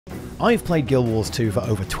I've played Guild Wars 2 for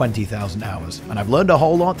over 20,000 hours, and I've learned a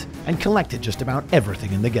whole lot and collected just about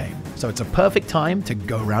everything in the game, so it's a perfect time to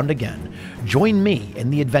go round again. Join me in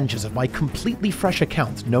the adventures of my completely fresh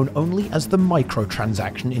account known only as the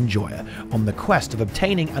Microtransaction Enjoyer, on the quest of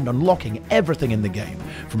obtaining and unlocking everything in the game,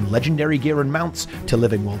 from legendary gear and mounts to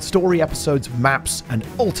living world story episodes, maps, and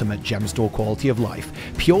ultimate gem store quality of life,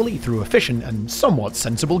 purely through efficient and somewhat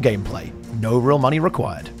sensible gameplay. No real money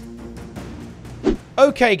required.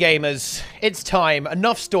 Okay, gamers, it's time.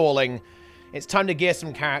 Enough stalling. It's time to gear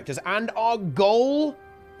some characters. And our goal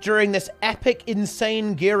during this epic,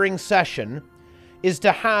 insane gearing session is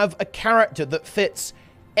to have a character that fits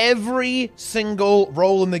every single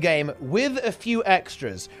role in the game with a few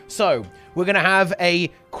extras. So, we're going to have a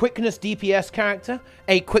Quickness DPS character,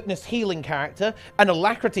 a Quickness healing character, an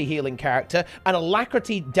Alacrity healing character, an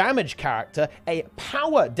Alacrity damage character, a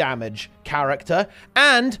power damage character,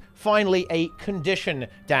 and finally a condition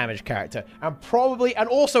damage character. And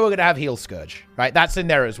also we're going to have Heal Scourge, right? That's in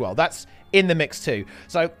there as well. That's in the mix too.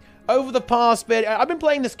 So, over the past bit, I've been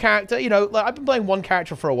playing this character, you know, I've been playing one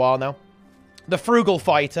character for a while now. The Frugal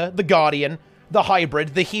Fighter, the Guardian, the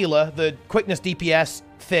Hybrid, the Healer, the Quickness DPS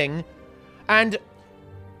thing. And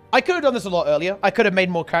I could have done this a lot earlier. I could have made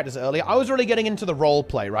more characters earlier. I was really getting into the role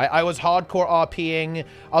play, right? I was hardcore RPing.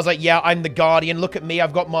 I was like, yeah, I'm the Guardian. Look at me.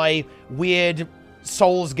 I've got my weird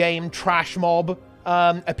Souls game trash mob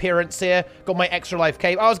appearance here. Got my extra life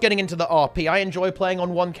cape. I was getting into the RP. I enjoy playing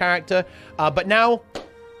on one character. But now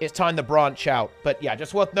it's time to branch out. But yeah,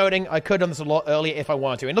 just worth noting, I could have done this a lot earlier if I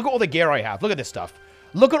wanted to. And look at all the gear I have. Look at this stuff.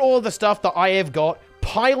 Look at all the stuff that I have got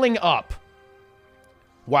piling up.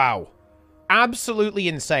 Wow. Absolutely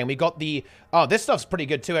insane. We got the... Oh, this stuff's pretty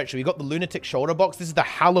good too, actually. We got the Lunatic Shoulder Box. This is the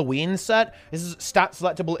Halloween set. This is stat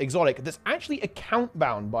selectable exotic. That's actually account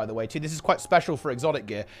bound, by the way, too. This is quite special for exotic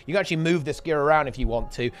gear. You can actually move this gear around if you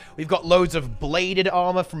want to. We've got loads of bladed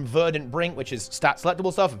armor from Verdant Brink, which is stat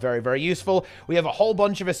selectable stuff. Very, very useful. We have a whole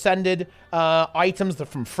bunch of ascended items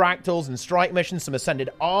from Fractals and Strike Missions. Some ascended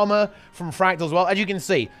armor from Fractals. Well, as you can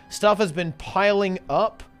see, stuff has been piling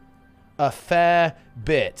up a fair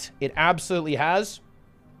bit. It absolutely has.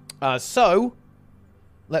 So,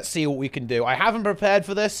 let's see what we can do. I haven't prepared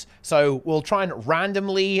for this, so we'll try and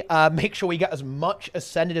randomly make sure we get as much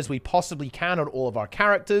ascended as we possibly can on all of our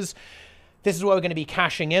characters. This is where we're going to be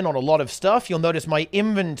cashing in on a lot of stuff. You'll notice my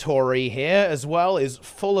inventory here as well is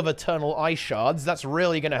full of Eternal Ice Shards. That's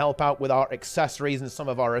really going to help out with our accessories and some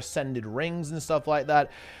of our ascended rings and stuff like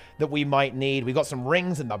that we might need. We've got some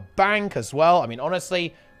rings in the bank as well. I mean,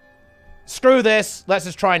 honestly... Screw this, let's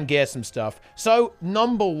just try and gear some stuff. So,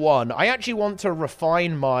 number one, I actually want to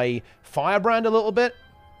refine my Firebrand a little bit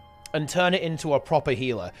and turn it into a proper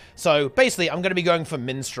healer. So, basically, I'm going to be going for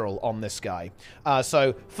Minstrel on this guy.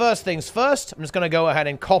 So, first things first, I'm just going to go ahead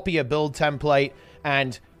and copy a build template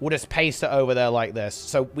and we'll just paste it over there like this.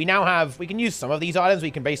 So, we now have, we can use some of these items,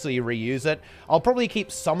 we can basically reuse it. I'll probably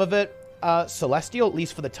keep some of it Celestial, at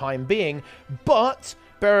least for the time being, but...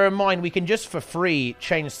 bear in mind, we can just for free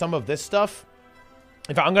change some of this stuff.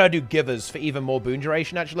 In fact, I'm going to do Givers for even more boon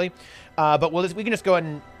duration, actually. But we can just go ahead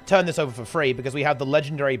and turn this over for free because we have the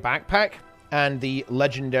Legendary Backpack and the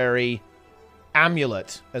Legendary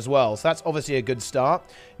Amulet as well. So that's obviously a good start.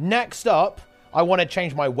 Next up, I want to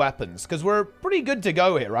change my weapons because we're pretty good to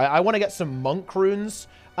go here, right? I want to get some Monk Runes,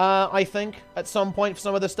 I think, at some point for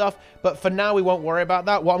some of the stuff. But for now, we won't worry about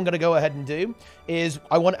that. What I'm going to go ahead and do is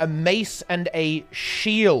I want a mace and a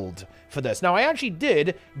shield for this. Now, I actually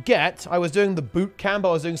did get... I was doing the boot camp. I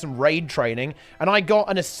was doing some raid training. And I got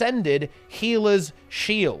an Ascended Healer's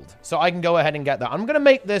Shield. So I can go ahead and get that. I'm going to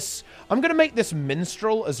make this... I'm going to make this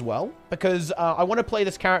Minstrel as well. Because I want to play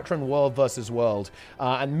this character in World versus World.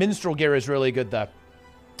 And Minstrel gear is really good there.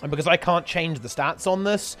 And because I can't change the stats on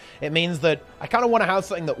this, it means that I kind of want to have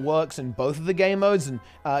something that works in both of the game modes. And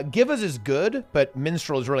Givers is good, but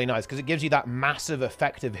Minstrel is really nice because it gives you that massive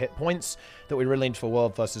effective hit points that we really need for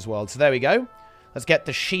World versus World. So there we go. Let's get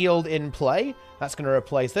the shield in play. That's going to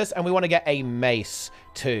replace this. And we want to get a mace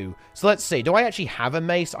too. So let's see. Do I actually have a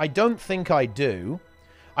mace? I don't think I do.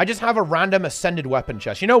 I just have a random ascended weapon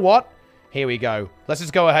chest. You know what? Here we go. Let's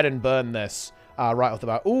just go ahead and burn this right off the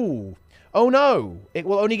bat. Ooh. Oh no, it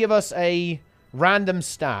will only give us a random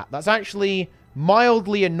stat. That's actually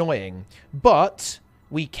mildly annoying, but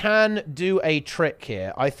we can do a trick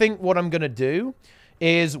here. I think what I'm going to do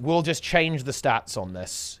is we'll just change the stats on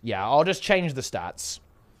this. Yeah, I'll just change the stats.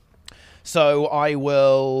 So I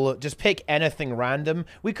will just pick anything random.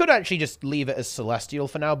 We could actually just leave it as Celestial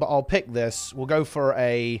for now, but I'll pick this. We'll go for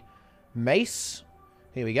a mace.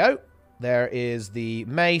 Here we go. There is the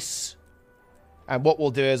mace. And what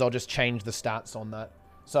we'll do is I'll just change the stats on that.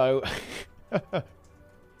 So...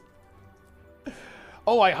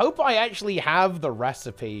 Oh, I hope I actually have the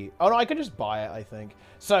recipe. Oh, no, I can just buy it, I think.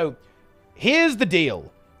 So, here's the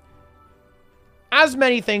deal. As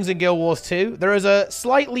many things in Guild Wars 2, there is a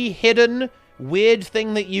slightly hidden, weird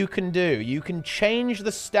thing that you can do. You can change the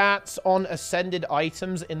stats on ascended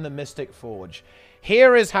items in the Mystic Forge.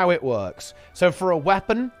 Here is how it works. So, for a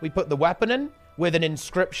weapon, we put the weapon in with an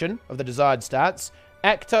inscription of the desired stats.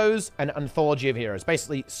 Ectos and Anthology of Heroes,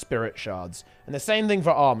 basically spirit shards. And the same thing for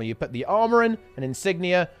armor. You put the armor in, an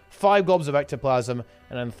insignia, 5 globs of ectoplasm,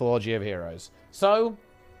 and Anthology of Heroes. So,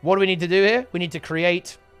 what do we need to do here? We need to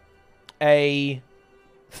create a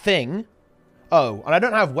thing. Oh, and I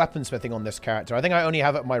don't have weaponsmithing on this character. I think I only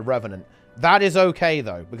have it on my Revenant. That is okay,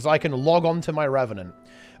 though, because I can log on to my Revenant.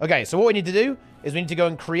 Okay, so what we need to do is we need to go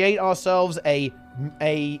and create ourselves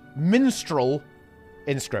a minstrel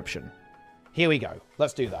inscription. Here we go.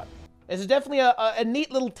 Let's do that. This is definitely a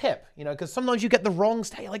neat little tip, you know, because sometimes you get the wrong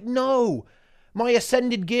stat. You're like, no, my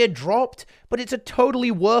ascended gear dropped, but it's a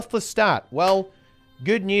totally worthless stat. Well,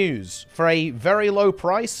 good news. For a very low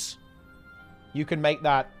price, you can make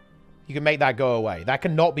that go away. That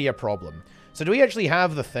cannot be a problem. So do we actually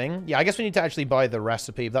have the thing? Yeah, I guess we need to actually buy the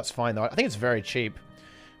recipe. That's fine, though. I think it's very cheap.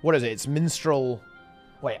 What is it? It's minstrel.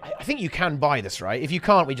 Wait, I think you can buy this, right? If you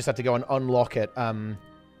can't, we just have to go and unlock it.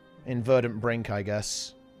 In Verdant Brink, I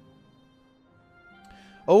guess.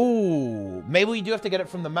 Oh, maybe we do have to get it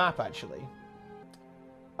from the map, actually.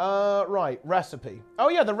 Right, recipe. Oh,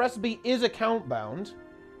 yeah, the recipe is account-bound.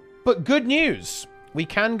 But good news. We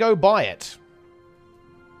can go buy it.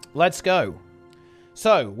 Let's go.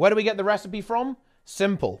 So, where do we get the recipe from?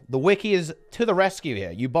 Simple. The wiki is to the rescue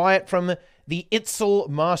here. You buy it from the Itzel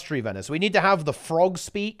Mastery Vendor. So we need to have the frog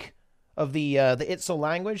speak of the Itzel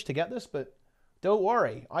language to get this, but... don't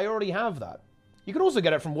worry, I already have that. You can also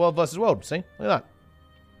get it from World vs. World, see? Look at that.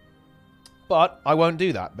 But I won't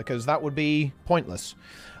do that, because that would be pointless.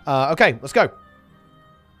 Okay, let's go.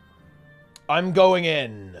 I'm going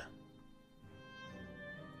in.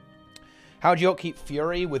 How do you keep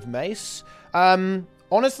Fury with Mace?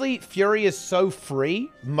 Honestly, Fury is so free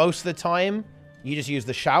most of the time. You just use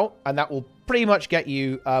the shout, and that will pretty much get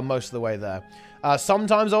you most of the way there.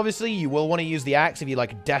 Sometimes, obviously, you will want to use the axe if you,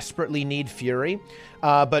 like, desperately need Fury.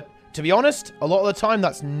 But, to be honest, a lot of the time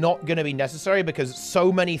that's not going to be necessary because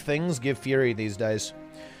so many things give Fury these days.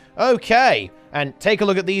 Okay, and take a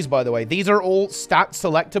look at these, by the way. These are all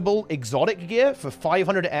stat-selectable exotic gear for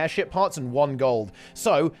 500 airship parts and 1 gold.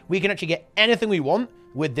 So, we can actually get anything we want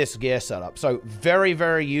with this gear setup. So, very,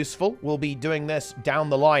 very useful. We'll be doing this down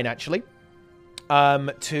the line, actually,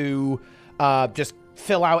 to just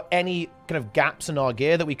fill out any kind of gaps in our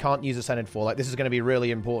gear that we can't use Ascended for. Like, this is going to be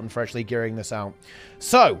really important for actually gearing this out.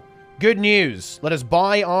 So, good news. Let us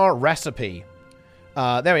buy our recipe.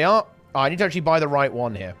 There we are. I need to actually buy the right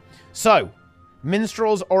one here. So,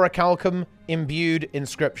 Minstrel's Orichalcum Imbued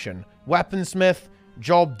Inscription. Weaponsmith,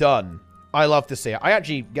 job done. I love to see it. I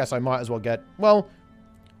actually guess I might as well get, well...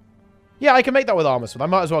 yeah, I can make that with Armorsmith. I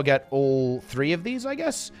might as well get all 3 of these, I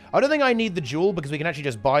guess. I don't think I need the jewel because we can actually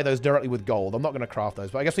just buy those directly with gold. I'm not going to craft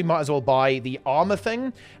those, but I guess we might as well buy the armor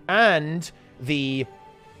thing and the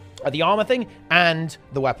armor thing and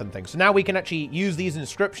the weapon thing. So now we can actually use these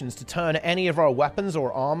inscriptions to turn any of our weapons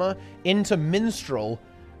or armor into minstrel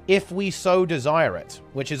if we so desire it,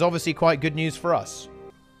 which is obviously quite good news for us.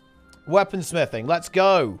 Weaponsmithing, let's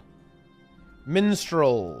go.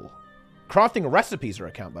 Minstrel. Crafting recipes are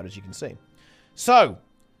account-bound, as you can see. So,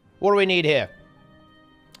 what do we need here?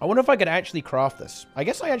 I wonder if I could actually craft this. I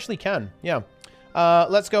guess I actually can, yeah.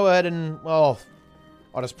 Let's go ahead and, well,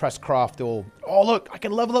 I'll just press craft all. Oh, look, I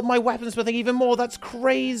can level up my weaponsmithing even more. That's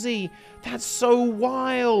crazy. That's so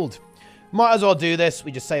wild. Might as well do this.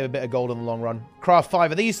 We just save a bit of gold in the long run. Craft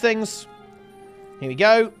 5 of these things. Here we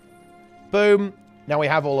go. Boom. Now we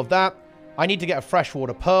have all of that. I need to get a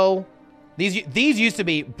freshwater pearl. These used to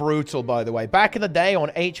be brutal, by the way. Back in the day on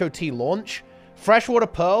HOT launch, freshwater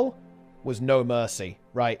pearl was no mercy,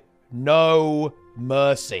 right? No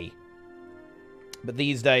mercy. But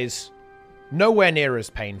these days, nowhere near as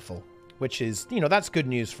painful, which is, you know, that's good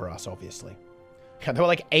news for us, obviously. They were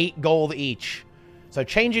like 8 gold each. So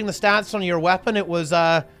changing the stats on your weapon, it was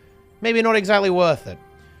maybe not exactly worth it.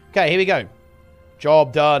 Okay, here we go.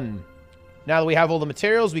 Job done. Now that we have all the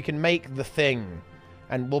materials, we can make the thing.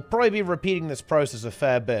 And we'll probably be repeating this process a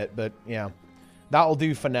fair bit, but yeah, that'll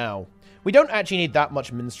do for now. We don't actually need that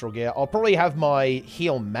much minstrel gear. I'll probably have my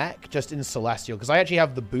heal mech just in Celestial, because I actually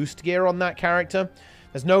have the boost gear on that character.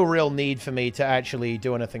 There's no real need for me to actually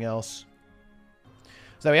do anything else.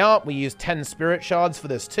 So there we are. We use 10 spirit shards for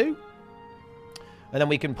this too. And then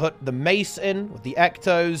we can put the mace in with the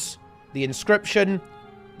ectos, the inscription,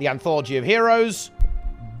 the Anthology of Heroes.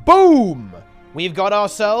 Boom! We've got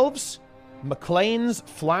ourselves McLean's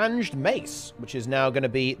Flanged Mace, which is now going to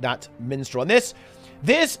be that minstrel. And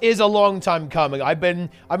this is a long time coming. I've been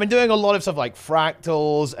doing a lot of stuff like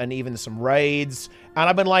fractals and even some raids, and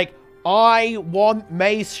I've been like, I want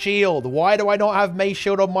Mace Shield. Why do I not have Mace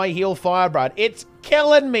Shield on my heal Firebrand? It's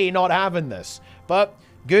killing me not having this. But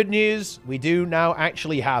good news, we do now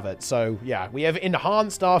actually have it. So yeah, we have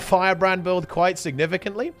enhanced our Firebrand build quite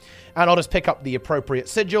significantly. And I'll just pick up the appropriate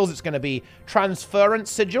sigils. It's going to be Transference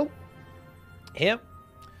Sigil here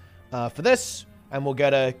for this. And we'll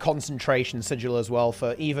get a Concentration Sigil as well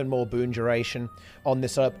for even more boon duration on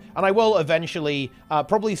this up. And I will eventually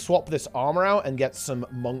probably swap this armor out and get some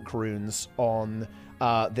Monk Runes on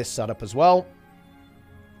this setup as well.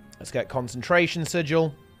 Let's get Concentration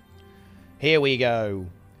Sigil. Here we go.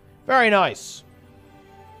 Very nice.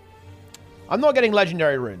 I'm not getting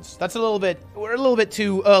Legendary Runes. That's we're a little bit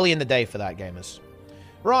too early in the day for that, gamers.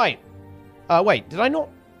 Right. Wait,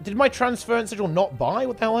 did my Transference Sigil not buy?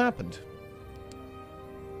 What the hell happened?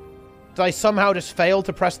 Did I somehow just fail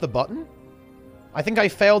to press the button? I think I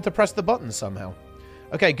failed to press the button somehow.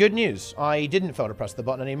 Okay, good news. I didn't fail to press the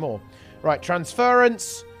button anymore. Right,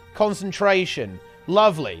 transference, concentration.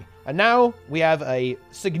 Lovely. And now we have a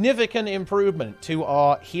significant improvement to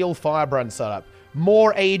our heal Firebrand setup.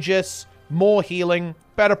 More Aegis, more healing,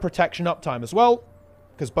 better protection uptime as well,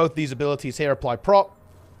 because both these abilities here apply proc.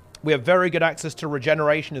 We have very good access to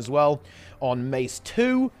regeneration as well on Mace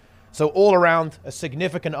 2. So all around, a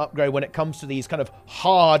significant upgrade when it comes to these kind of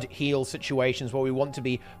hard heal situations where we want to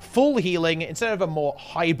be full healing instead of a more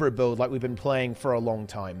hybrid build like we've been playing for a long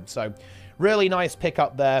time. So really nice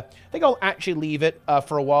pickup there. I think I'll actually leave it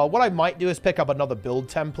for a while. What I might do is pick up another build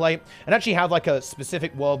template and actually have like a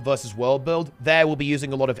specific world versus world build. There we'll be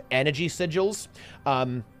using a lot of energy sigils.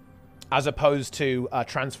 As opposed to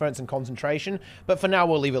transference and concentration. But for now,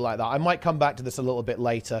 we'll leave it like that. I might come back to this a little bit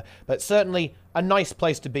later, but certainly a nice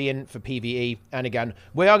place to be in for PvE. And again,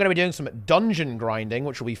 we are going to be doing some dungeon grinding,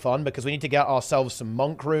 which will be fun because we need to get ourselves some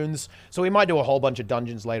monk runes. So we might do a whole bunch of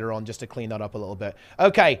dungeons later on just to clean that up a little bit.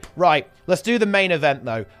 Okay, right. Let's do the main event,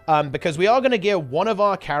 though, because we are going to gear one of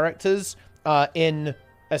our characters in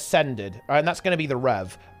Ascended, and that's going to be the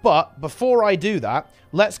Rev. But before I do that,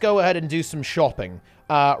 let's go ahead and do some shopping.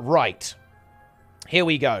 Right. Here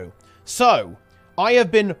we go. So, I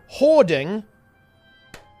have been hoarding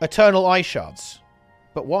Eternal Ice Shards.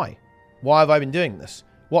 But why? Why have I been doing this?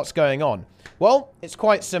 What's going on? Well, it's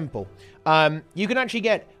quite simple. You can actually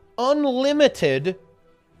get unlimited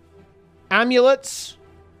amulets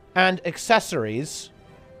and accessories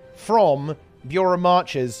from Bureau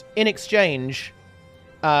Marches in exchange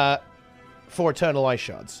for Eternal Ice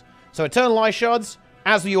Shards. So, Eternal Ice Shards,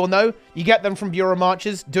 as we all know, you get them from Bureau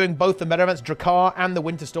Marches, doing both the meta events, Drakkar and the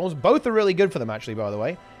Winter Storms. Both are really good for them, actually, by the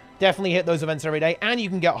way. Definitely hit those events every day. And you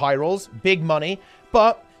can get high rolls, big money.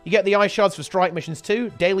 But you get the Ice Shards for strike missions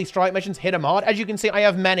too. Daily strike missions, hit them hard. As you can see, I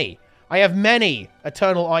have many. I have many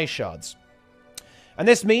Eternal Ice Shards. And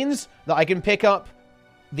this means that I can pick up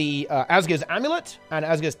the Asgir's Amulet and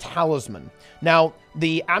Asgir's Talisman. Now,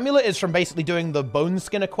 the Amulet is from basically doing the Bone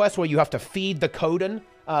Skinner quest where you have to feed the Coden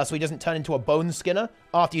so he doesn't turn into a Bone Skinner.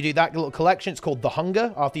 After you do that little collection, it's called the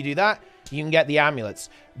Hunger. After you do that, you can get the amulets.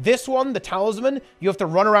 This one, the Talisman, you have to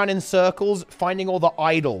run around in circles finding all the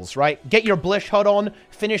idols, right? Get your Blish HUD on,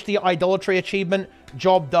 finish the Idolatry achievement,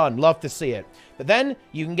 job done. Love to see it. But then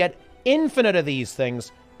you can get infinite of these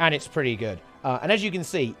things, and it's pretty good. And as you can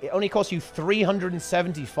see, it only costs you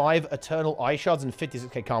 375 Eternal Ice Shards and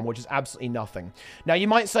 56k Karma, which is absolutely nothing. Now, you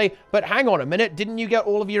might say, but hang on a minute, didn't you get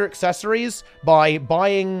all of your accessories by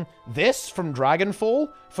buying this from Dragonfall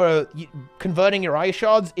for converting your Ice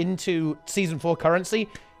Shards into Season 4 currency?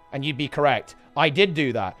 And you'd be correct. I did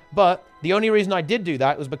do that. But the only reason I did do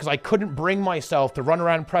that was because I couldn't bring myself to run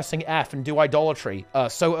around pressing F and do Idolatry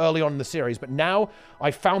so early on in the series. But now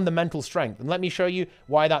I found the mental strength. And let me show you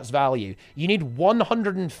why that's value. You need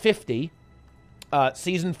 150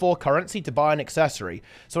 Season 4 currency to buy an accessory.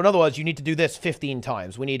 So in other words, you need to do this 15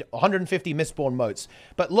 times. We need 150 Mistborn Motes.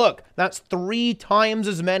 But look, that's 3 times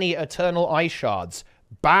as many Eternal Ice Shards.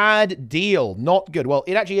 Bad deal. Not good. Well,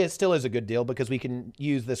 it actually still is a good deal because we can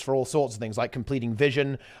use this for all sorts of things like completing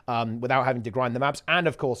Vision without having to grind the maps and,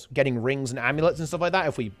 of course, getting rings and amulets and stuff like that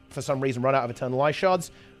if we, for some reason, run out of Eternal Ice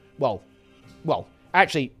Shards. Well,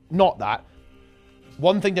 actually, not that.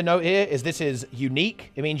 One thing to note here is this is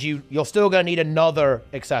unique. It means you're still going to need another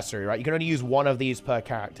accessory, right? You can only use one of these per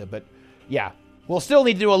character, but yeah. We'll still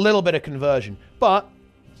need to do a little bit of conversion, but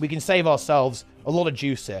we can save ourselves a lot of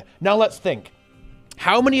juice here. Now, let's think.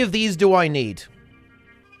 How many of these do I need?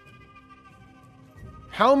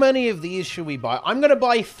 How many of these should we buy? I'm going to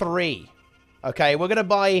buy 3. Okay, we're going to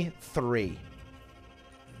buy 3.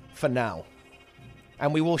 For now.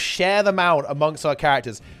 And we will share them out amongst our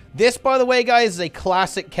characters. This, by the way, guys, is a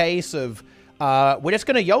classic case of... we're just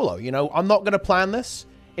going to YOLO, you know? I'm not going to plan this.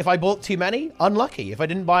 If I bought too many, unlucky. If I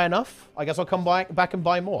didn't buy enough, I guess I'll come back and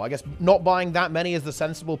buy more. I guess not buying that many is the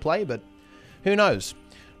sensible play, but who knows?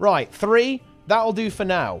 Right, 3. That'll do for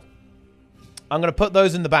now. I'm going to put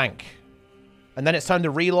those in the bank. And then it's time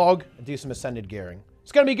to relog and do some Ascended gearing.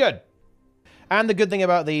 It's going to be good. And the good thing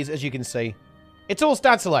about these, as you can see, it's all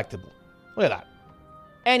stat selectable. Look at that.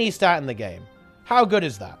 Any stat in the game. How good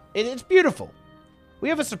is that? It's beautiful. We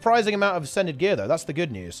have a surprising amount of Ascended gear, though. That's the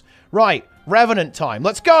good news. Right, Revenant time.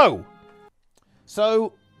 Let's go!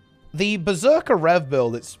 So, the Berserker Rev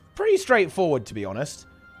build, it's pretty straightforward, to be honest.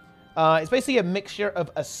 It's basically a mixture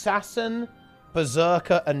of Assassin,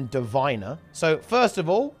 Berserker, and Diviner. So, first of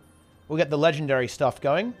all, we'll get the legendary stuff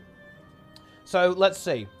going. So, let's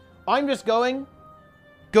see. I'm just going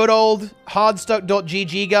good old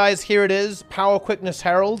hardstuck.gg, guys. Here it is. Power, Quickness,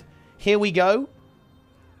 Herald. Here we go.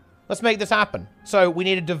 Let's make this happen. So, we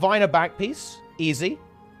need a Diviner back piece. Easy.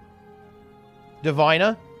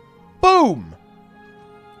 Diviner. Boom!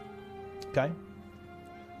 Okay.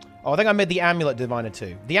 Oh, I think I made the Amulet Diviner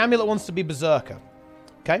too. The Amulet wants to be Berserker.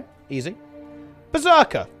 Okay, easy.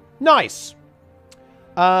 Berserker. Nice.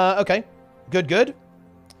 Okay. Good, good.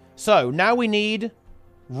 So, now we need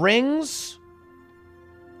rings.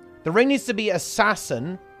 The ring needs to be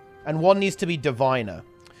Assassin, and one needs to be Diviner.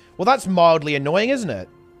 Well, that's mildly annoying, isn't it?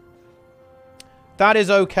 That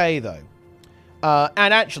is okay, though.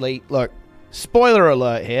 And actually, look, spoiler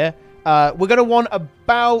alert here. We're going to want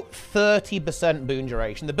about 30% boon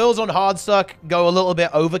duration. The builds on Hardstuck go a little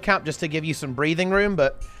bit overcap just to give you some breathing room,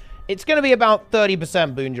 but it's going to be about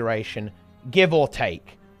 30% boon duration, give or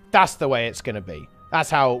take. That's the way it's going to be.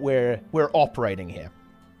 That's how we're operating here.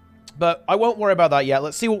 But I won't worry about that yet.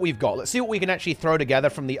 Let's see what we've got. Let's see what we can actually throw together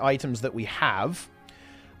from the items that we have.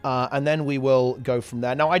 And then we will go from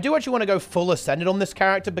there. Now, I do actually want to go full Ascended on this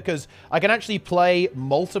character because I can actually play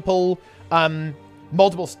multiple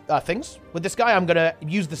things with this guy. I'm going to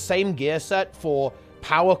use the same gear set for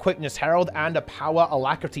Power, Quickness, Herald, and a Power,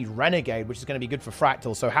 Alacrity, Renegade, which is going to be good for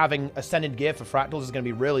Fractal. So having Ascended gear for Fractals is going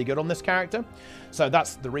to be really good on this character. So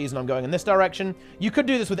that's the reason I'm going in this direction. You could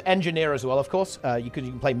do this with Engineer as well, of course. You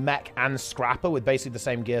can play Mech and Scrapper with basically the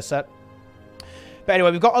same gear set. But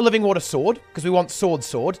anyway, we've got a Living Water Sword, because we want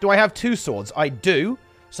sword. Do I have 2 swords? I do.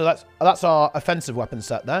 So that's our offensive weapon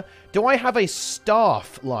set there. Do I have a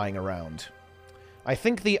staff lying around? I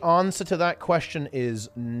think the answer to that question is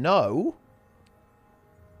no.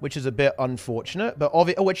 Which is a bit unfortunate. But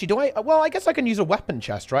actually, do I? Well, I guess I can use a weapon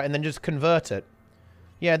chest, right? And then just convert it.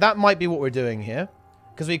 Yeah, that might be what we're doing here.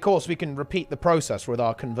 Because, of course, we can repeat the process with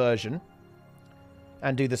our conversion.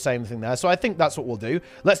 And do the same thing there. So I think that's what we'll do.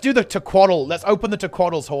 Let's do the Tequaddle. Let's open the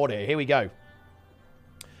Tequaddle's Hoard here. Here we go.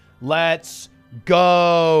 Let's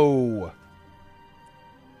go.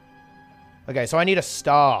 Okay, so I need a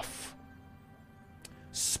staff.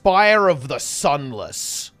 Spire of the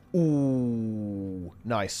Sunless. Ooh,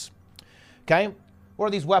 nice. Okay, what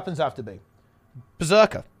do these weapons have to be?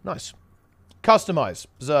 Berserker. Nice. Customize.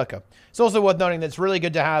 Berserker. It's also worth noting that it's really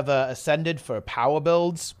good to have Ascended for power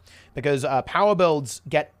builds. Because power builds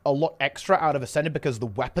get a lot extra out of Ascended because the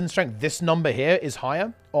weapon strength, this number here, is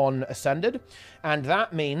higher on Ascended. And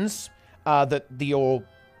that means that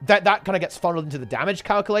that kind of gets funneled into the damage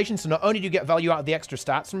calculation. So not only do you get value out of the extra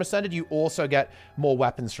stats from Ascended, you also get more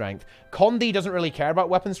weapon strength. Condi doesn't really care about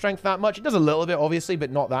weapon strength that much. It does a little bit, obviously, but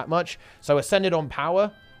not that much. So Ascended on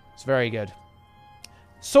power, it's very good.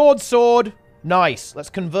 Sword. Nice. Let's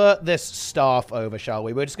convert this staff over, shall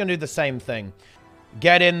we? We're just going to do the same thing.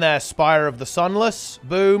 Get in there, Spire of the Sunless.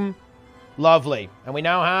 Boom. Lovely. And we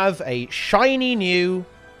now have a shiny new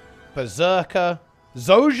Berserker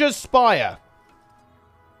Zozia Spire.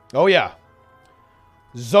 Oh, yeah.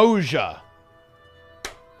 Zozia.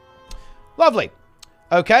 Lovely.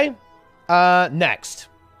 Okay. Next.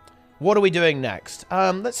 What are we doing next?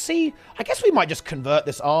 Let's see. I guess we might just convert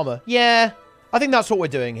this armor. Yeah. I think that's what we're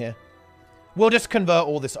doing here. We'll just convert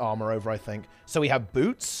all this armor over, I think. So we have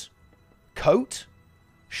boots, coat,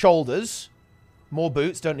 shoulders, more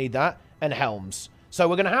boots, don't need that, and helms. So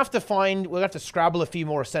we're going to have to scrabble a few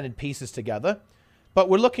more Ascended pieces together, but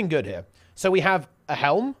we're looking good here. So we have a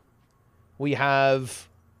helm, we have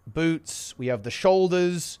boots, we have the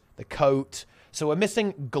shoulders, the coat, so we're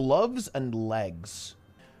missing gloves and legs.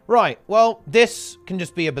 Right, well, this can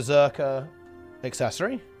just be a Berserker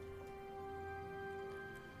accessory.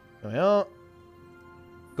 There we are.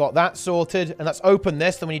 Got that sorted. And let's open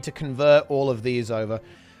this. Then we need to convert all of these over.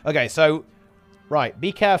 Okay, so... Right,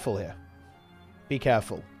 be careful here. Be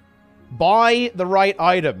careful. Buy the right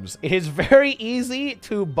items. It is very easy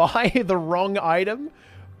to buy the wrong item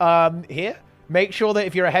here. Make sure that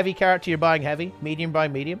if you're a heavy character, you're buying heavy. Medium, buy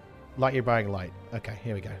medium. Light, you're buying light. Okay,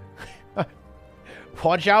 here we go.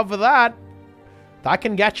 Watch out for that. That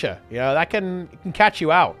can get you. You know, that can catch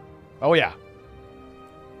you out. Oh, yeah.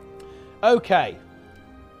 Okay.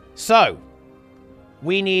 So,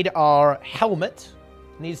 we need our helmet.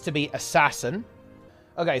 It needs to be assassin.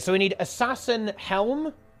 Okay, so we need assassin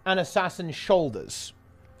helm and assassin shoulders.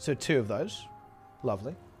 So 2 of those.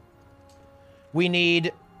 Lovely. We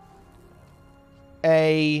need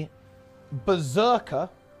a berserker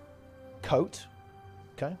coat.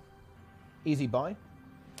 Okay. Easy buy.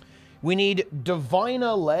 We need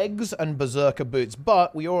diviner legs and berserker boots,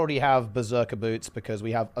 but we already have berserker boots because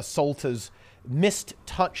we have assaulter's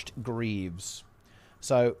mist-touched greaves.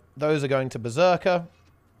 So those are going to berserker.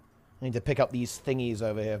 I need to pick up these thingies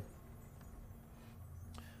over here.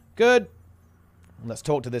 Good. Let's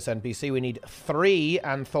talk to this NPC. We need 3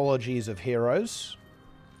 anthologies of heroes.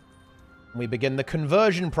 We begin the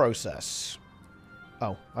conversion process.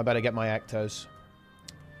 Oh, I better get my Ectos.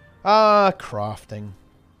 Ah, crafting.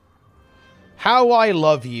 How I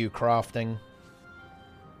love you, crafting.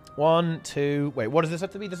 1, 2... Wait, what does this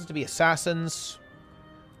have to be? This has to be assassins.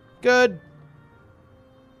 Good.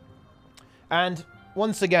 And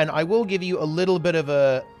once again, I will give you a little bit of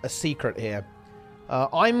a secret here.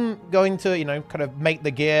 I'm going to, you know, kind of make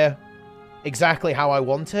the gear exactly how I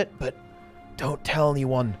want it, but don't tell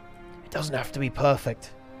anyone. It doesn't have to be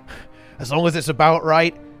perfect. As long as it's about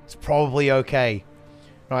right, it's probably okay.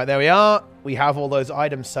 All right, there we are. We have all those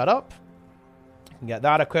items set up. Get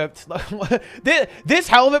that equipped. This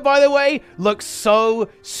helmet, by the way, looks so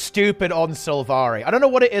stupid on Sylvari. I don't know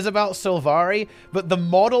what it is about Sylvari, but the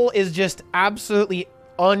model is just absolutely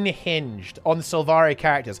unhinged on Sylvari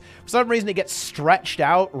characters. For some reason, it gets stretched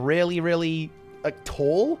out really, really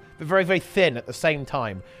tall, but very, very thin at the same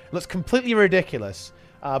time. It looks completely ridiculous.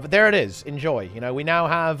 But there it is. Enjoy. You know, we now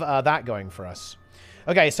have that going for us.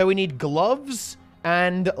 Okay, so we need gloves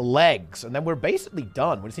and legs, and then we're basically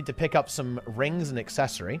done. We just need to pick up some rings and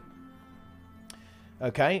accessory.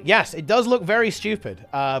 Okay, yes, it does look very stupid,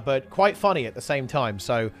 but quite funny at the same time,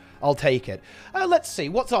 so I'll take it. Let's see,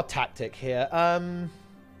 what's our tactic here?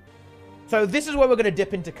 So this is where we're going to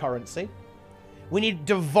dip into currency. We need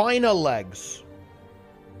diviner legs.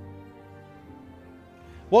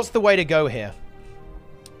 What's the way to go here?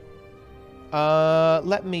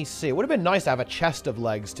 Let me see. It would have been nice to have a chest of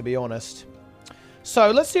legs, to be honest.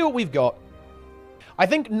 So, let's see what we've got. I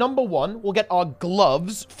think, number 1, we'll get our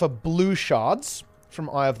gloves for blue shards from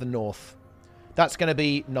Eye of the North. That's going to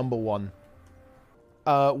be number 1.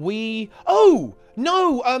 Oh!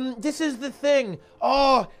 No! This is the thing.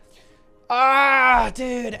 Oh!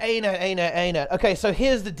 Dude. ArenaNet. Okay, so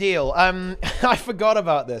here's the deal. I forgot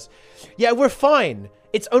about this. Yeah, we're fine.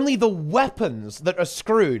 It's only the weapons that are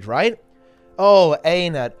screwed, right? Oh,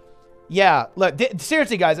 ArenaNet. Yeah, look,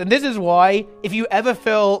 seriously, guys, and this is why, if you ever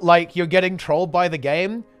feel like you're getting trolled by the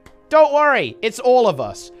game, don't worry, it's all of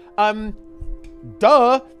us.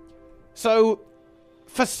 Duh. So,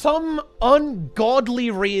 for some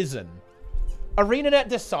ungodly reason, ArenaNet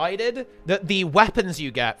decided that the weapons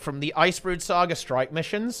you get from the Icebrood Saga Strike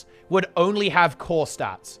missions would only have core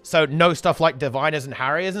stats. So, no stuff like Diviners and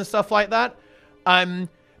Harriers and stuff like that.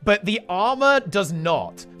 But the armor does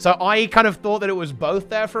not. So I kind of thought that it was both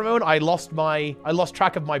there for a moment. I lost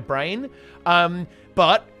track of my brain.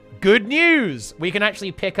 But good news. We can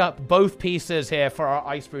actually pick up both pieces here for our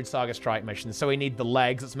Icebrood Saga Strike mission. So we need the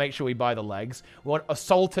legs. Let's make sure we buy the legs. We want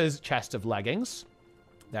Assaulter's chest of leggings.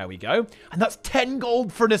 There we go. And that's 10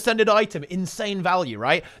 gold for an ascended item. Insane value,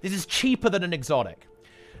 right? This is cheaper than an exotic.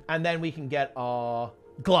 And then we can get our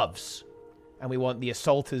gloves. And we want the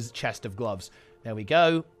Assaulter's chest of gloves. There we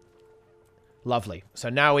go. Lovely. So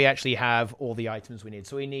now we actually have all the items we need.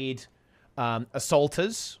 So we need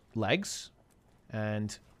Assaulter's legs.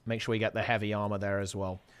 And make sure we get the heavy armor there as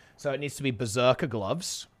well. So it needs to be Berserker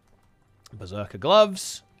gloves. Berserker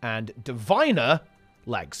gloves. And Diviner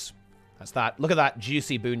legs. That's that. Look at that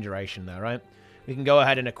juicy boon duration there, right? We can go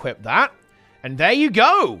ahead and equip that. And there you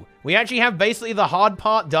go. We actually have basically the hard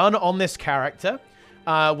part done on this character.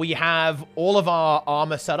 We have all of our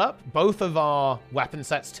armor set up, both of our weapon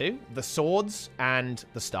sets too, the swords and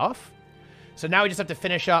the staff. So now we just have to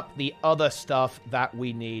finish up the other stuff that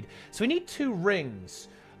we need. So we need 2 rings.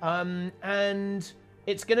 And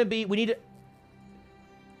it's going to be, we need...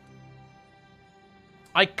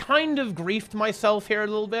 I kind of griefed myself here a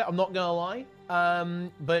little bit, I'm not going to lie.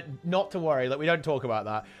 But not to worry. Like, we don't talk about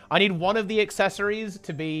that. I need one of the accessories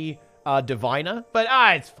to be diviner, but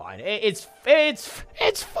it's fine. It's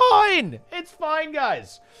fine. It's fine,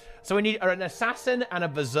 guys. So we need an assassin and a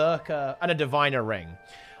berserker and a diviner ring.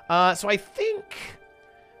 So I think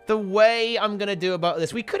the way I'm gonna do about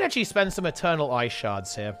this, we could actually spend some eternal ice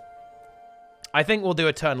shards here. I think we'll do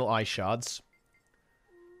eternal ice shards.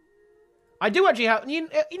 I do actually have, you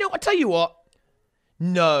know, I'll tell you what.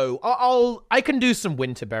 No, I can do some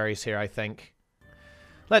winter berries here, I think.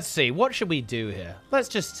 Let's see, what should we do here? Let's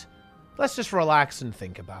just relax and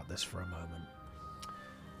think about this for a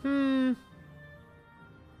moment.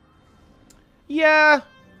 Yeah,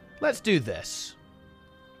 let's do this.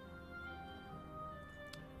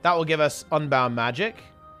 That will give us Unbound Magic.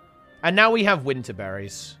 And now we have winter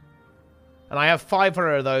berries. And I have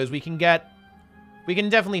 500 of those. We can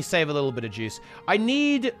definitely save a little bit of juice. I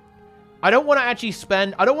don't want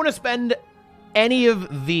to spend any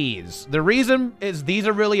of these. The reason is these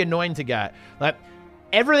are really annoying to get. Like,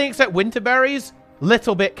 everything except winter berries,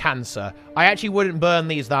 little bit cancer. I actually wouldn't burn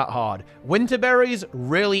these that hard. Winter berries,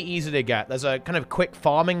 really easy to get. There's a kind of quick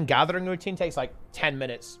farming, gathering routine. Takes like 10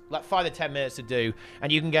 minutes, like 5 to 10 minutes to do.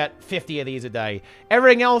 And you can get 50 of these a day.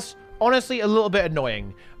 Everything else, honestly, a little bit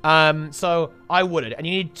annoying. So I wouldn't. And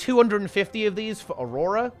you need 250 of these for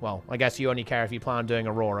Aurora. Well, I guess you only care if you plan on doing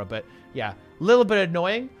Aurora. But yeah, a little bit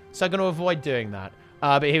annoying. So I'm going to avoid doing that.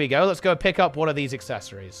 But here we go. Let's go pick up one of these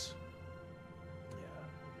accessories. Yeah.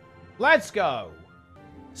 Let's go.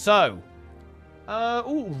 So,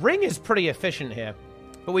 ooh, ring is pretty efficient here.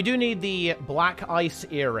 But we do need the black ice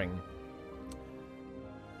earring.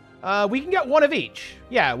 We can get one of each.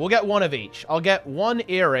 Yeah, we'll get one of each. I'll get one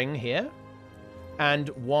earring here. And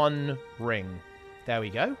one ring. There we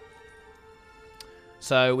go.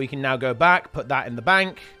 So we can now go back, put that in the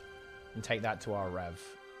bank, and take that to our rev.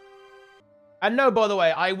 And no, by the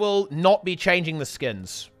way, I will not be changing the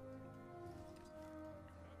skins.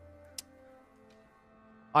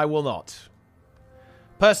 I will not.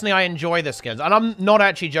 Personally, I enjoy the skins. And I'm not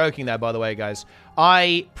actually joking there, by the way, guys.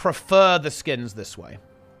 I prefer the skins this way.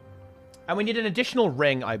 And we need an additional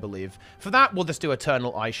ring, I believe. For that, we'll just do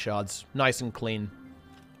eternal ice shards. Nice and clean.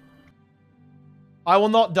 I will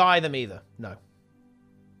not dye them either. No.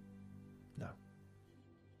 No.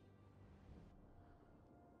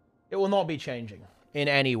 It will not be changing in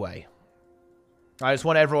any way. I just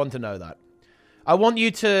want everyone to know that. I want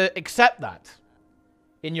you to accept that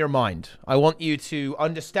in your mind. I want you to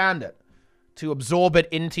understand it, to absorb it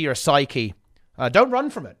into your psyche. Don't run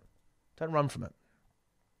from it. Don't run from it.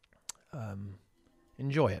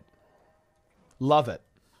 Enjoy it. Love it.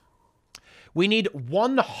 We need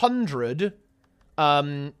 100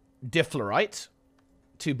 Difflerite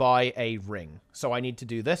to buy a ring. So I need to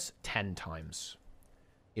do this 10 times.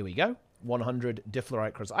 Here we go. 100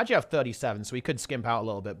 Difflerite crystals. I actually have 37, so we could skimp out a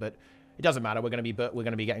little bit, but it doesn't matter. We're going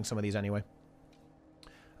to be getting some of these anyway.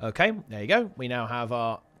 Okay, there you go. We now have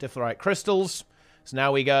our Difflerite crystals. So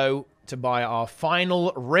now we go to buy our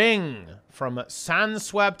final ring from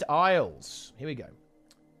Sandswept Isles. Here we go.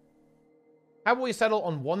 How about we settle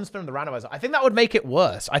on one spin of the randomizer? I think that would make it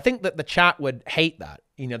worse. I think that the chat would hate that.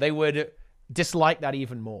 You know, they would dislike that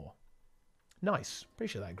even more. Nice.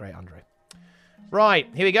 Appreciate that. Great, Andre. Right,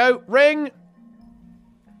 here we go. Ring.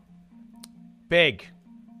 Big.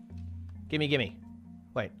 Gimme, gimme.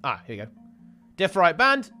 Wait. Ah, here we go. Differite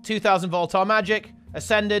band. 2,000 volatile magic.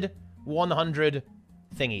 Ascended. 100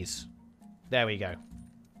 thingies. There we go.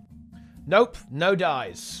 Nope. No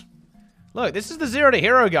dies. Look, this is the 0 to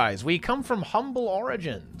hero, guys. We come from humble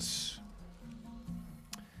origins.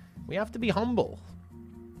 We have to be humble.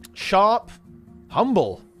 Sharp,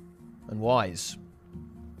 humble, and wise.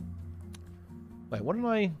 Wait, what did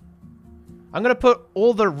I... I'm going to put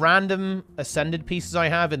all the random ascended pieces I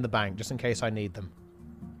have in the bank, just in case I need them.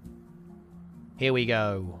 Here we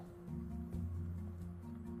go.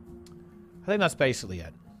 I think that's basically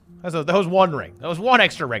it. That was one ring. There was one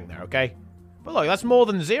extra ring there, okay? But look, that's more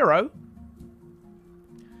than 0.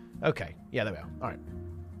 Okay. Yeah, there we are. All right.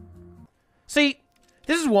 See,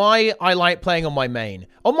 this is why I like playing on my main.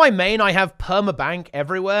 On my main, I have permabank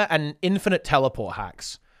everywhere and infinite teleport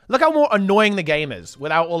hacks. Look how more annoying the game is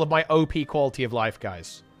without all of my OP quality of life,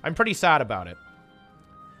 guys. I'm pretty sad about it.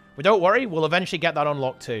 But don't worry, we'll eventually get that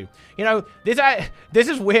unlocked too. You know, this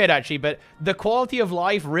is weird, actually, but the quality of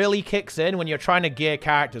life really kicks in when you're trying to gear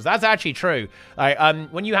characters. That's actually true.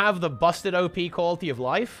 When you have the busted OP quality of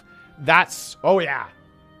life, that's... Oh, yeah.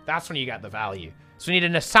 That's when you get the value. So we need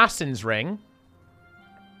an assassin's ring.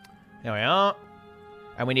 There we are.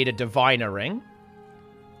 And we need a diviner ring.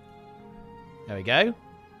 There we go.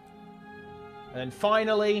 And then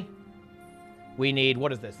finally, We need,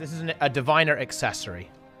 what is this? This is a diviner accessory.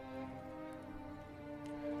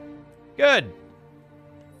 Good.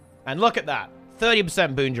 And look at that.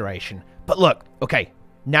 30% boon duration. But look, okay,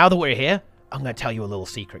 now that we're here, I'm going to tell you a little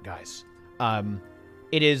secret, guys.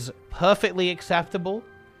 It is perfectly acceptable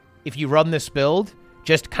if you run this build,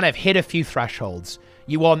 just kind of hit a few thresholds.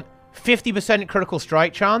 You want 50% critical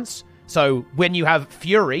strike chance. So when you have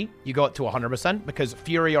Fury, you go up to 100% because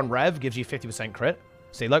Fury on Rev gives you 50% crit.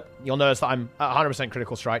 See, look, you'll notice that I'm at 100%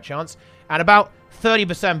 critical strike chance and about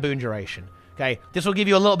 30% boon duration. Okay, this will give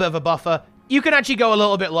you a little bit of a buffer. You can actually go a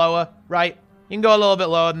little bit lower, right? You can go a little bit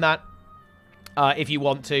lower than that if you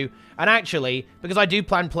want to. And actually, because I do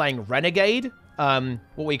plan playing Renegade, what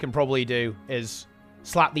we can probably do is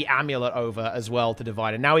slap the amulet over as well to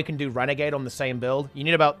divide. And now we can do Renegade on the same build. You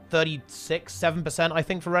need about 7%, I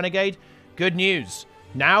think, for Renegade. Good news.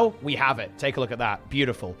 Now we have it. Take a look at that.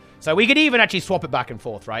 Beautiful. So we could even actually swap it back and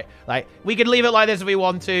forth, right? Like, we could leave it like this if we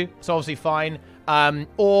want to. It's obviously fine.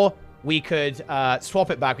 Or we could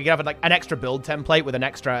swap it back. We could have like an extra build template with an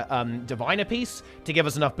extra diviner piece to give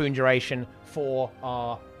us enough boon duration for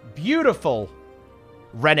our beautiful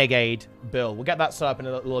Renegade build. We'll get that set up in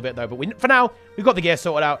a little bit, though. But for now, we've got the gear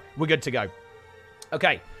sorted out. We're good to go.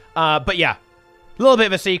 Okay. But yeah, a little bit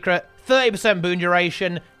of a secret. 30% boon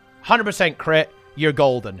duration, 100% crit. You're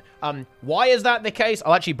golden. Why is that the case?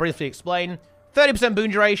 I'll actually briefly explain. 30%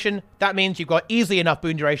 boon duration, that means you've got easily enough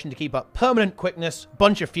boon duration to keep up permanent quickness,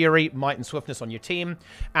 bunch of fury, might, and swiftness on your team.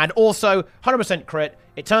 And also, 100% crit.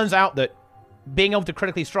 It turns out that being able to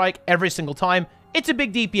critically strike every single time, it's a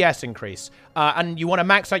big DPS increase. And you want to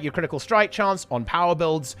max out your critical strike chance on power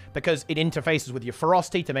builds because it interfaces with your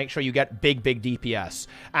ferocity to make sure you get big DPS.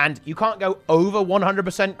 And you can't go over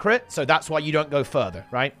 100% crit, so that's why you don't go further,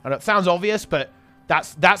 right? And it sounds obvious, but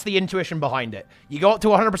that's the intuition behind it. You go up to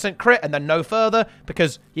 100% crit and then no further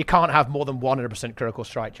because you can't have more than 100% critical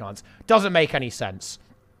strike chance. Doesn't make any sense.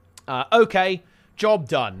 Okay, job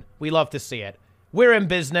done. We love to see it. We're in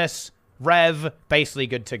business. Rev, basically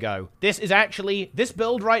good to go. This is actually, this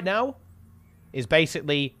build right now is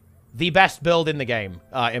basically the best build in the game,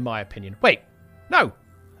 in my opinion. Wait, no.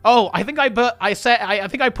 Oh, I think I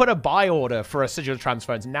put a buy order for a sigil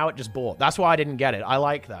transference, and now it just bought. That's why I didn't get it. I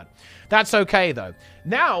like that. That's okay, though.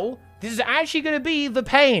 Now, this is actually going to be the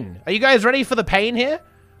pain. Are you guys ready for the pain here?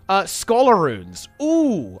 Scholar runes.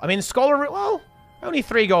 Ooh, I mean, scholar runes, well, only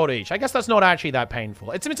 3 gold each. I guess that's not actually that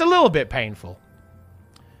painful. It's a little bit painful.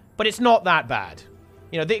 But it's not that bad.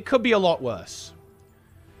 You know, it could be a lot worse.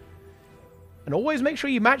 And always make sure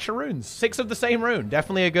you match your runes. 6 of the same rune.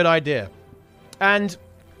 Definitely a good idea. And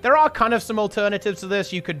there are kind of some alternatives to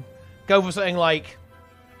this. You could go for something like,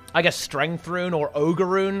 I guess, Strength Rune or Ogre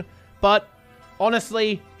Rune. But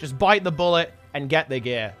honestly, just bite the bullet and get the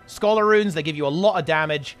gear. Scholar runes, they give you a lot of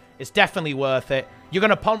damage. It's definitely worth it. You're going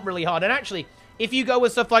to pump really hard. And actually, if you go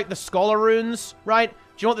with stuff like the Scholar runes, right? Do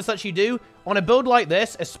you know what this lets you do? On a build like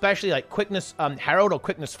this, especially like Quickness Herald or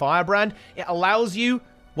Quickness Firebrand, it allows you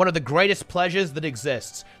one of the greatest pleasures that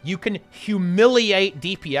exists. You can humiliate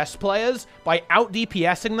DPS players by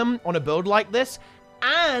out-DPSing them on a build like this,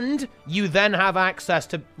 and you then have access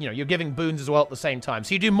to, you know, you're giving boons as well at the same time.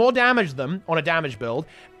 So you do more damage than them on a damage build,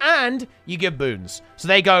 and you give boons. So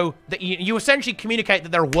they go, you essentially communicate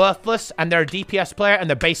that they're worthless, and they're a DPS player, and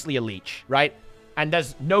they're basically a leech, right? And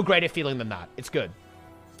there's no greater feeling than that. It's good.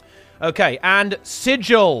 Okay, and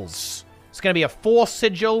sigils. It's going to be a Force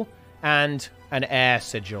sigil and an Air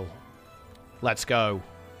sigil. Let's go.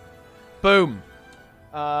 Boom.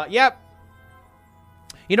 Yep.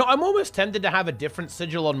 You know, I'm almost tempted to have a different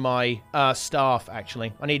sigil on my staff,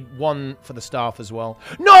 actually. I need one for the staff as well.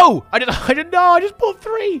 No! I didn't know. I just bought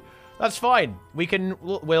 3. That's fine.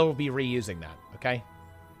 We'll be reusing that, okay?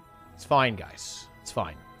 It's fine, guys. It's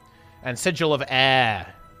fine. And sigil of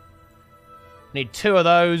air. Need 2 of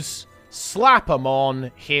those. Slap them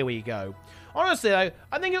on. Here we go. Honestly, though,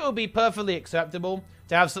 I think it would be perfectly acceptable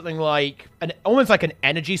to have something like, almost like an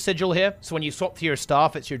energy sigil here. So when you swap to your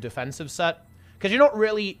staff, it's your defensive set. Because you're not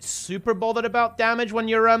really super bothered about damage when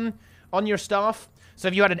you're on your staff. So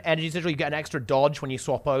if you had an energy sigil, you get an extra dodge when you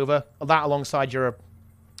swap over. That alongside your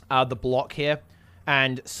the block here.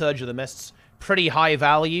 And Surge of the Mists. Pretty high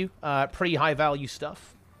value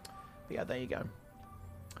stuff. But yeah, there you go.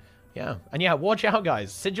 Yeah, and yeah, watch out,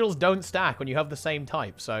 guys. Sigils don't stack when you have the same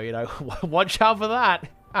type, so, you know, watch out for that.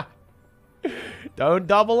 Don't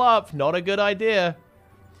double up. Not a good idea.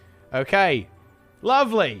 Okay.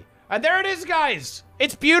 Lovely. And there it is, guys.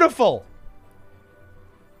 It's beautiful.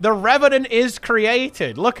 The Revenant is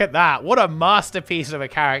created. Look at that. What a masterpiece of a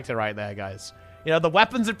character right there, guys. You know, the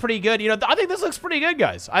weapons are pretty good. You know, I think this looks pretty good,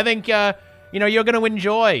 guys. I think You know, you're going to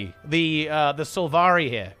enjoy the Sylvari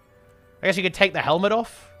here. I guess you could take the helmet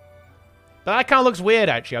off. But that kind of looks weird,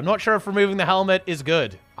 actually. I'm not sure if removing the helmet is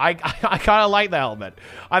good. I kind of like the helmet.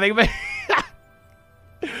 I think...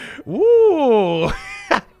 Woo!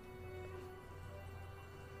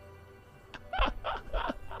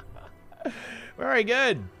 Very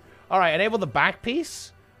good. All right, enable the back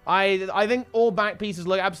piece. I think all back pieces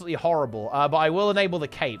look absolutely horrible, but I will enable the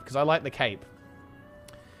cape, because I like the cape.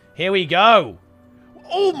 Here we go.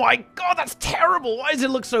 Oh my god, that's terrible. Why does it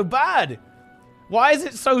look so bad? Why is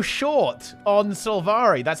it so short on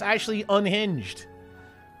Sylvari? That's actually unhinged.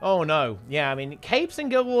 Oh no. Yeah, I mean, capes in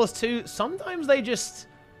Guild Wars 2, sometimes they just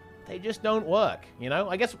don't work, you know?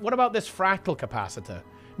 I guess, what about this fractal capacitor?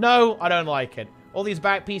 No, I don't like it. All these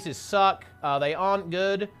back pieces suck. They aren't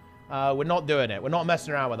good. We're not doing it. We're not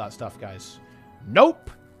messing around with that stuff, guys.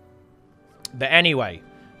 Nope. But anyway,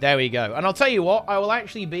 there we go. And I'll tell you what, I will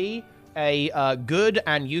actually be a good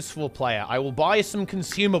and useful player. I will buy some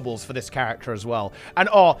consumables for this character as well. And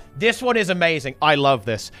oh, this one is amazing. I love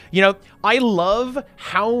this. You know, I love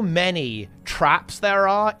how many traps there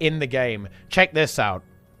are in the game. Check this out.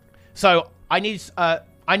 So I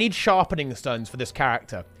need sharpening stones for this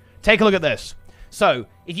character. Take a look at this. So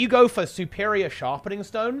if you go for superior sharpening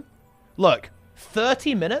stone, look,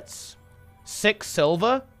 30 minutes, 6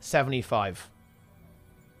 silver, 75.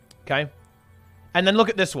 Okay. And then look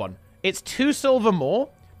at this one. It's 2 silver more,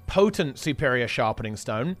 potent superior sharpening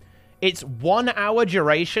stone. It's 1 hour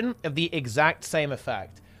duration of the exact same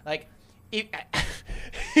effect. Like,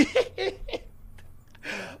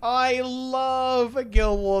 I love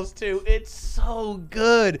Guild Wars 2. It's so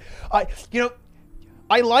good. You know,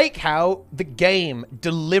 I like how the game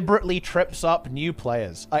deliberately trips up new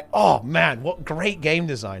players. Oh man, what great game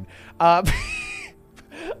design. I'm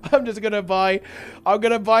just gonna buy, I'm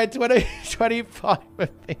gonna buy 25 of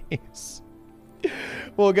these.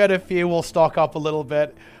 We'll get a few, we'll stock up a little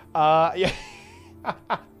bit. Yeah.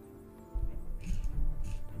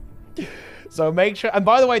 So make sure, and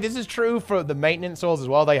by the way, this is true for the maintenance souls as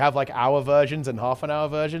well. They have like hour versions and half an hour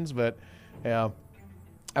versions, but yeah.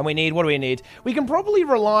 And we need, what do we need? We can probably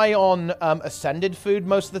rely on Ascended food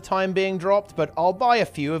most of the time being dropped, but I'll buy a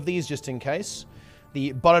few of these just in case.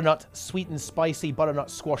 The butternut, sweet and spicy butternut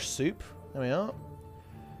squash soup. There we are.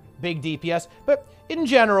 Big DPS. But in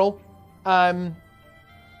general,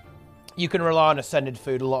 you can rely on Ascended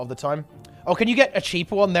food a lot of the time. Oh, can you get a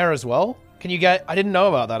cheaper one there as well? Can you get... I didn't know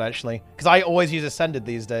about that, actually. Because I always use Ascended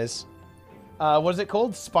these days. What is it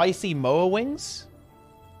called? Spicy Moa Wings?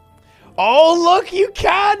 Oh, look, you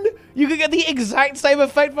can! You can get the exact same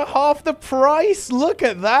effect for half the price! Look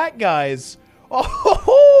at that, guys!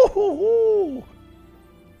 Oh!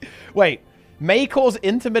 Wait, may cause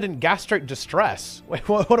intermittent gastric distress. Wait,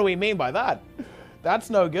 what do we mean by that? That's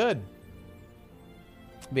no good.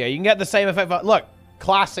 But yeah, you can get the same effect. Look,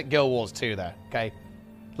 classic Guild Wars 2 there, okay?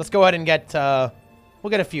 Let's go ahead and get, we'll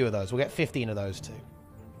get a few of those. We'll get 15 of those too.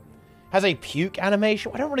 Has a puke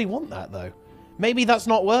animation. I don't really want that, though. Maybe that's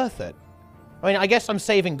not worth it. I mean, I guess I'm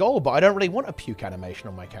saving gold, but I don't really want a puke animation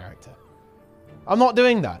on my character. I'm not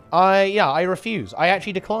doing that. I refuse. I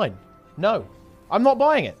actually decline. No, I'm not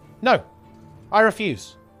buying it. No, I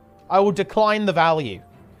refuse. I will decline the value.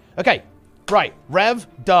 Okay, right. Rev,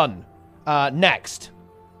 done. Next.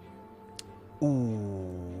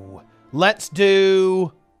 Ooh. Let's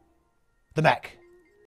do the mech.